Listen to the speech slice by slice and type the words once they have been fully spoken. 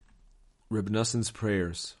Reb Nissan's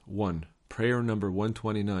Prayers 1. Prayer number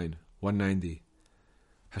 129, 190.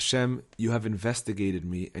 Hashem, you have investigated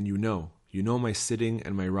me, and you know my sitting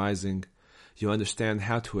and my rising. You understand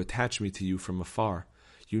how to attach me to you from afar.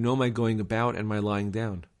 You know my going about and my lying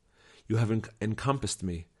down. You have encompassed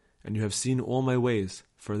me, and you have seen all my ways,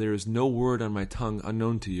 for there is no word on my tongue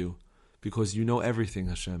unknown to you, because you know everything,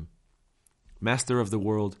 Hashem. Master of the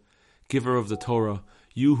world, giver of the Torah,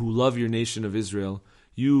 you who love your nation of Israel,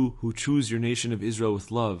 you who choose your nation of Israel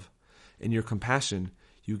with love, in your compassion,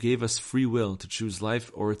 you gave us free will to choose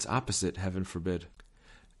life or its opposite, heaven forbid.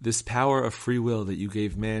 This power of free will that you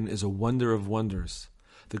gave man is a wonder of wonders,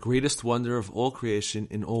 the greatest wonder of all creation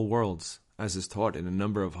in all worlds, as is taught in a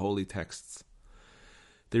number of holy texts.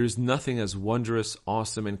 There is nothing as wondrous,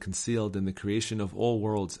 awesome, and concealed in the creation of all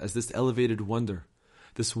worlds as this elevated wonder,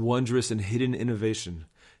 this wondrous and hidden innovation,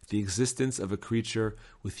 the existence of a creature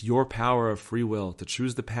with your power of free will to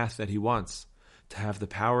choose the path that he wants, to have the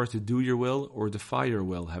power to do your will or defy your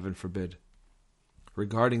will, heaven forbid.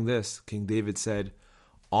 Regarding this, King David said,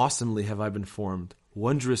 "Awesomely have I been formed,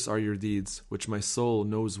 wondrous are your deeds, which my soul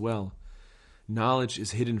knows well. Knowledge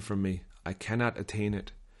is hidden from me, I cannot attain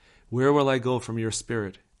it. Where will I go from your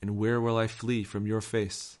spirit, and where will I flee from your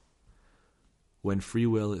face?" When free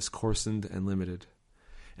will is coarsened and limited.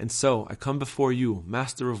 And so I come before you,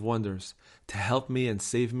 Master of Wonders, to help me and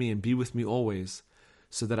save me and be with me always,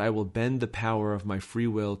 so that I will bend the power of my free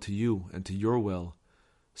will to you and to your will,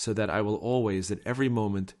 so that I will always, at every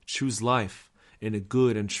moment, choose life in a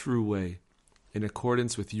good and true way, in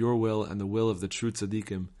accordance with your will and the will of the true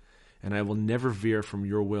tzaddikim, and I will never veer from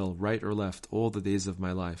your will, right or left, all the days of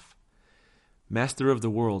my life. Master of the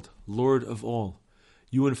world, Lord of all,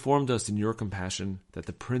 you informed us in your compassion that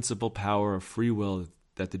the principal power of free will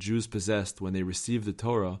that the Jews possessed when they received the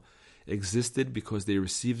Torah existed because they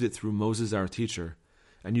received it through Moses our teacher,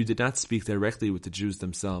 and you did not speak directly with the Jews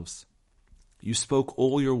themselves. You spoke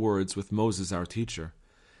all your words with Moses our teacher,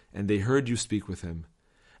 and they heard you speak with him.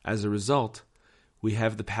 As a result, we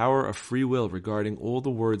have the power of free will regarding all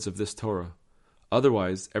the words of this Torah.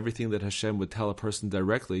 Otherwise, everything that Hashem would tell a person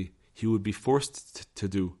directly, he would be forced to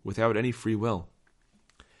do without any free will.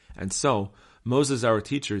 And so, Moses our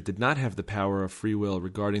teacher did not have the power of free will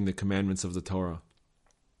regarding the commandments of the Torah.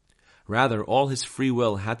 Rather, all his free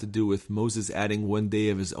will had to do with Moses adding one day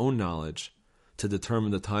of his own knowledge to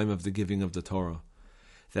determine the time of the giving of the Torah.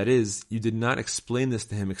 That is, you did not explain this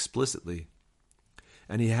to him explicitly,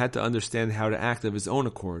 and he had to understand how to act of his own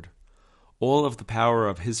accord. All of the power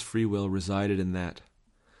of his free will resided in that.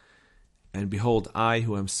 And behold, I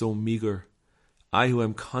who am so meager, I who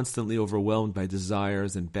am constantly overwhelmed by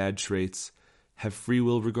desires and bad traits, have free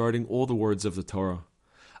will regarding all the words of the Torah.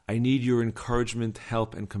 I need your encouragement,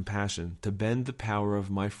 help, and compassion to bend the power of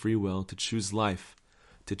my free will to choose life,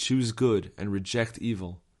 to choose good, and reject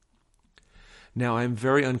evil. Now I am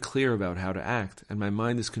very unclear about how to act, and my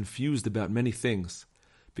mind is confused about many things,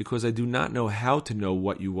 because I do not know how to know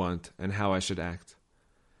what you want and how I should act.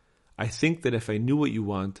 I think that if I knew what you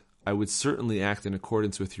want, I would certainly act in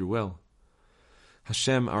accordance with your will.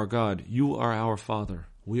 Hashem, our God, you are our Father,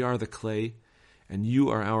 we are the clay, and you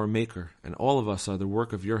are our Maker, and all of us are the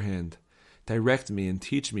work of your hand. Direct me and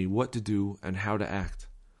teach me what to do and how to act.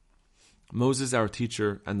 Moses, our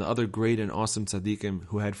teacher, and the other great and awesome tzaddikim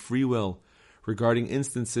who had free will regarding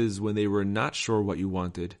instances when they were not sure what you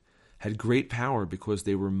wanted, had great power because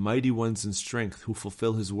they were mighty ones in strength who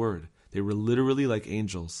fulfill his word. They were literally like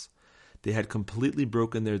angels. They had completely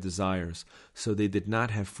broken their desires, so they did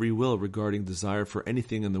not have free will regarding desire for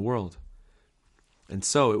anything in the world. And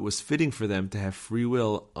so it was fitting for them to have free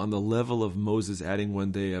will on the level of Moses adding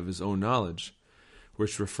one day of his own knowledge,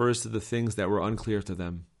 which refers to the things that were unclear to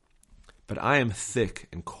them. But I am thick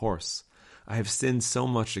and coarse. I have sinned so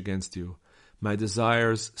much against you. My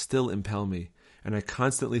desires still impel me, and I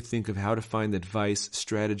constantly think of how to find advice,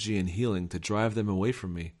 strategy, and healing to drive them away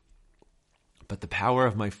from me. But the power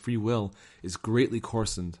of my free will is greatly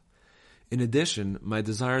coarsened. In addition, my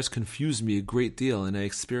desires confuse me a great deal, and I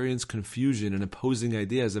experience confusion and opposing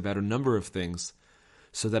ideas about a number of things,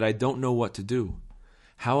 so that I don't know what to do.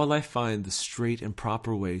 How will I find the straight and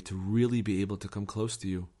proper way to really be able to come close to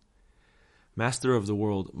you? Master of the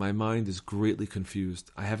world, my mind is greatly confused.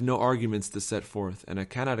 I have no arguments to set forth, and I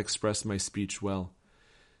cannot express my speech well.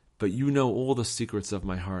 But you know all the secrets of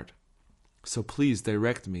my heart. So please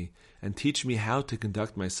direct me and teach me how to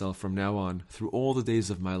conduct myself from now on through all the days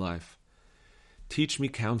of my life. Teach me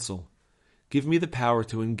counsel. Give me the power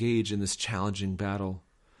to engage in this challenging battle.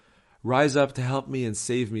 Rise up to help me and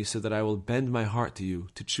save me so that I will bend my heart to you,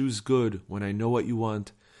 to choose good when I know what you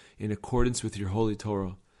want, in accordance with your holy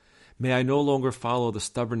Torah. May I no longer follow the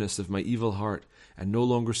stubbornness of my evil heart, and no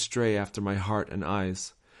longer stray after my heart and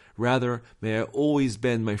eyes. Rather, may I always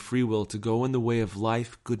bend my free will to go in the way of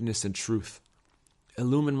life, goodness, and truth.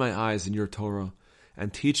 Illumine my eyes in your Torah,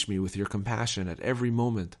 and teach me with your compassion at every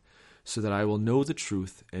moment, so that I will know the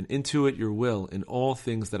truth and intuit your will in all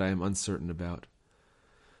things that I am uncertain about.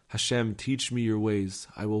 Hashem, teach me your ways.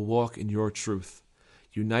 I will walk in your truth.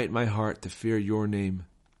 Unite my heart to fear your name.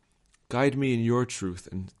 Guide me in your truth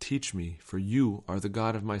and teach me, for you are the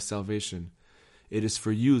God of my salvation. It is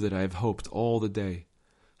for you that I have hoped all the day.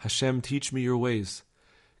 Hashem, teach me your ways.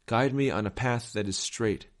 Guide me on a path that is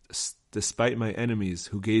straight, despite my enemies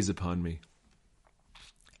who gaze upon me.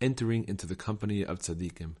 Entering into the company of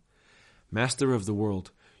tzaddikim. Master of the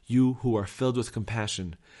world, you who are filled with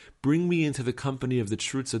compassion, bring me into the company of the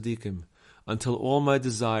true tzaddikim, until all my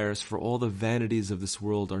desires for all the vanities of this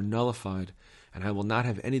world are nullified, and I will not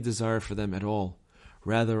have any desire for them at all.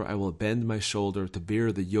 Rather, I will bend my shoulder to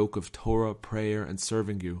bear the yoke of Torah, prayer, and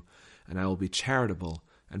serving you, and I will be charitable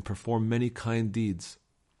and perform many kind deeds.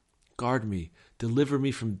 Guard me, deliver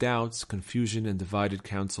me from doubts, confusion, and divided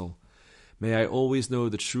counsel. May I always know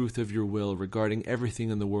the truth of your will regarding everything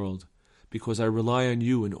in the world, because I rely on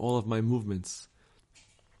you in all of my movements,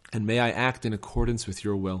 and may I act in accordance with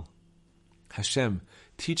your will. Hashem,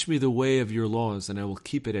 teach me the way of your laws, and I will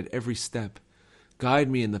keep it at every step.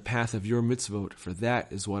 Guide me in the path of your mitzvot, for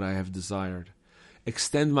that is what I have desired.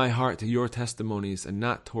 Extend my heart to your testimonies and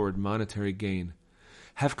not toward monetary gain.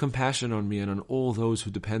 Have compassion on me and on all those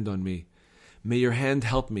who depend on me. May your hand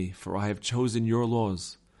help me, for I have chosen your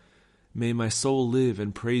laws. May my soul live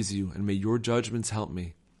and praise you, and may your judgments help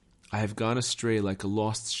me. I have gone astray like a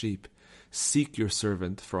lost sheep. Seek your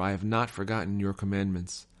servant, for I have not forgotten your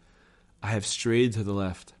commandments. I have strayed to the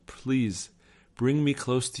left. Please, bring me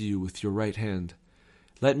close to you with your right hand.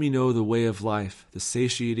 Let me know the way of life, the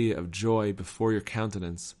satiety of joy before your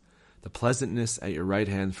countenance, the pleasantness at your right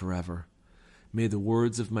hand forever. May the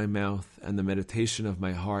words of my mouth and the meditation of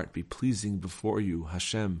my heart be pleasing before you,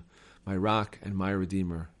 Hashem, my rock and my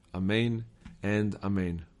redeemer. Amen and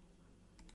Amen.